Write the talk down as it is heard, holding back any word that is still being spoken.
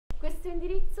questo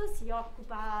indirizzo si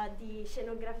occupa di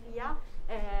scenografia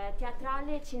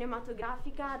teatrale,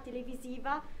 cinematografica,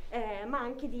 televisiva, ma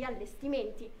anche di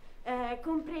allestimenti.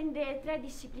 Comprende 3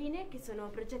 discipline che sono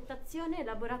progettazione,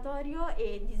 laboratorio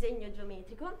e disegno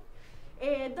geometrico.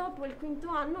 E dopo il quinto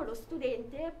anno lo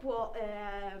studente può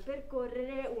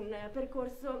percorrere un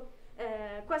percorso,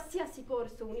 qualsiasi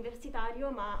corso universitario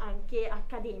ma anche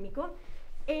accademico,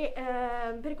 e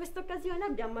per questa occasione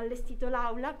abbiamo allestito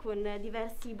l'aula con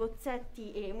diversi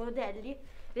bozzetti e modelli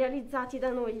realizzati da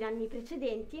noi gli anni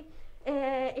precedenti,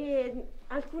 e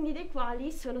alcuni dei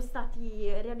quali sono stati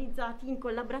realizzati in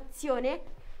collaborazione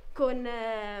con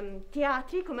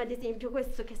teatri, come ad esempio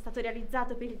questo che è stato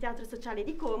realizzato per il Teatro Sociale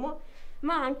di Como,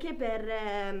 ma anche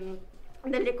per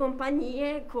delle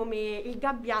compagnie come il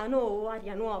Gabbiano o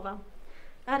Aria Nuova.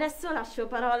 Adesso lascio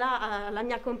parola alla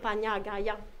mia compagna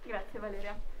Gaia. Grazie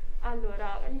Valeria.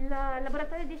 Allora, il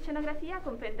laboratorio di scenografia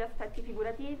comprende aspetti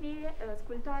figurativi,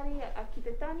 scultori,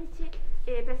 architettonici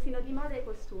e persino di moda e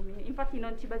costumi. Infatti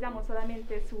non ci basiamo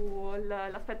solamente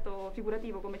sull'aspetto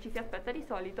figurativo come ci si aspetta di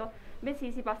solito,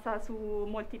 bensì si passa su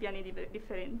molti piani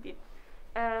differenti.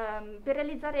 Per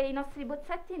realizzare i nostri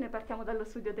bozzetti noi partiamo dallo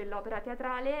studio dell'opera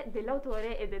teatrale,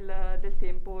 dell'autore e del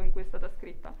tempo in cui è stata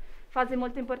scritta. Fase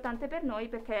molto importante per noi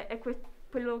perché è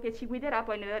quello che ci guiderà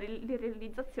poi nella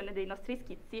realizzazione dei nostri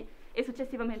schizzi e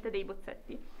successivamente dei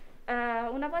bozzetti.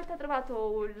 Una volta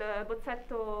trovato il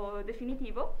bozzetto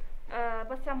definitivo,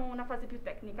 passiamo a una fase più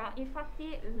tecnica.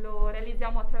 Infatti lo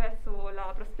realizziamo attraverso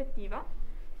la prospettiva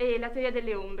e la teoria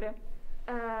delle ombre.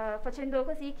 Facendo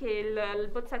così che il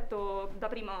bozzetto da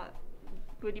prima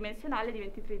 2-dimensionale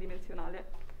diventi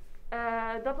tridimensionale.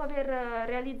 Dopo aver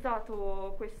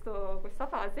realizzato questa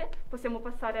fase possiamo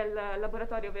passare al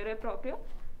laboratorio vero e proprio,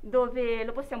 dove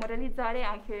lo possiamo realizzare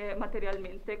anche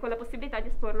materialmente, con la possibilità di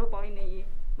esporlo poi nei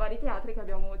vari teatri che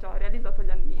abbiamo già realizzato gli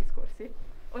anni scorsi.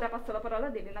 Ora passo la parola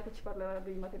ad Elena che ci parla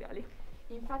dei materiali.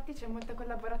 Infatti c'è molta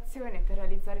collaborazione per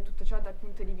realizzare tutto ciò dal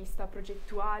punto di vista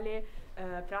progettuale,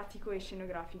 pratico e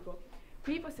scenografico.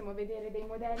 Qui possiamo vedere dei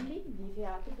modelli di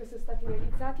teatro che sono stati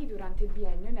realizzati durante il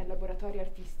biennio nel laboratorio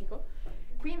artistico.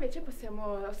 Qui invece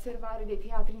possiamo osservare dei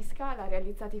teatri in scala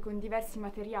realizzati con diversi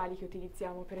materiali che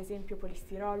utilizziamo, per esempio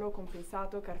polistirolo,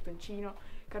 compensato, cartoncino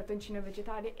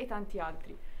vegetale e tanti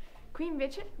altri. Qui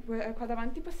invece, qua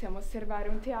davanti, possiamo osservare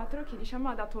un teatro che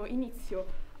ha dato inizio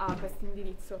a questo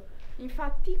indirizzo.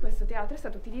 Infatti questo teatro è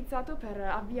stato utilizzato per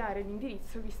avviare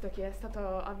l'indirizzo, visto che è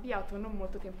stato avviato non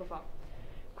molto tempo fa.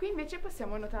 Qui invece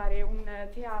possiamo notare il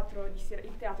teatro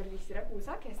di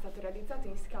Siracusa, che è stato realizzato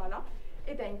in scala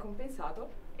ed è in compensato,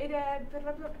 ed è per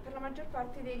la maggior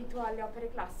parte dedito alle opere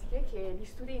classiche che gli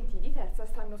studenti di terza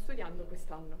stanno studiando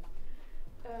quest'anno.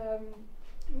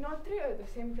 Inoltre,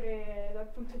 sempre dal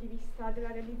punto di vista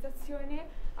della realizzazione,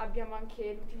 abbiamo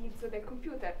anche l'utilizzo del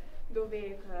computer,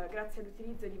 dove grazie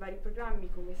all'utilizzo di vari programmi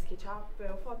come SketchUp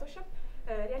o Photoshop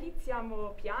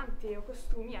realizziamo piante o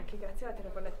costumi anche grazie alla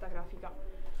terracolletta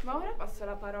grafica. Ma ora passo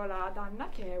la parola ad Anna,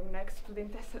 che è un'ex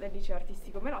studentessa del Liceo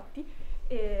Artistico Melotti,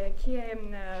 che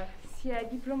si è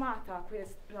diplomata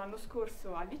l'anno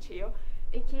scorso al liceo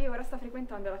e che ora sta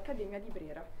frequentando l'Accademia di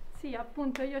Brera. Sì,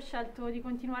 appunto io ho scelto di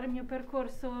continuare il mio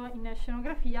percorso in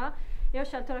scenografia e ho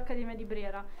scelto l'Accademia di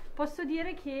Brera. Posso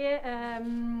dire che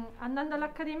andando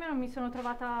all'Accademia non mi sono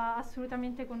trovata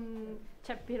assolutamente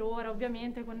per ora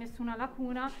ovviamente, con nessuna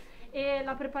lacuna, e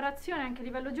la preparazione anche a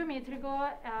livello geometrico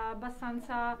è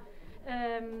abbastanza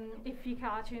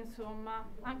efficace, insomma,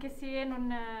 anche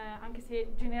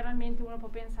se generalmente uno può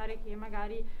pensare che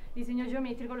magari disegno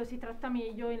geometrico lo si tratta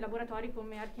meglio in laboratori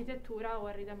come architettura o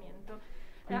arredamento.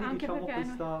 Quindi Anche diciamo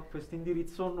perché questo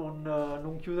indirizzo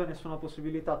non chiude nessuna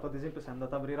possibilità. Tu ad esempio sei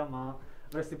andata a Brera, ma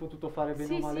avresti potuto fare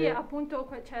bene o male. Sì, appunto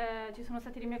ci sono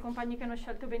stati dei miei compagni che hanno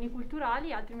scelto beni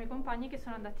culturali, altri miei compagni che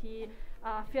sono andati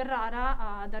a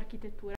Ferrara ad architettura.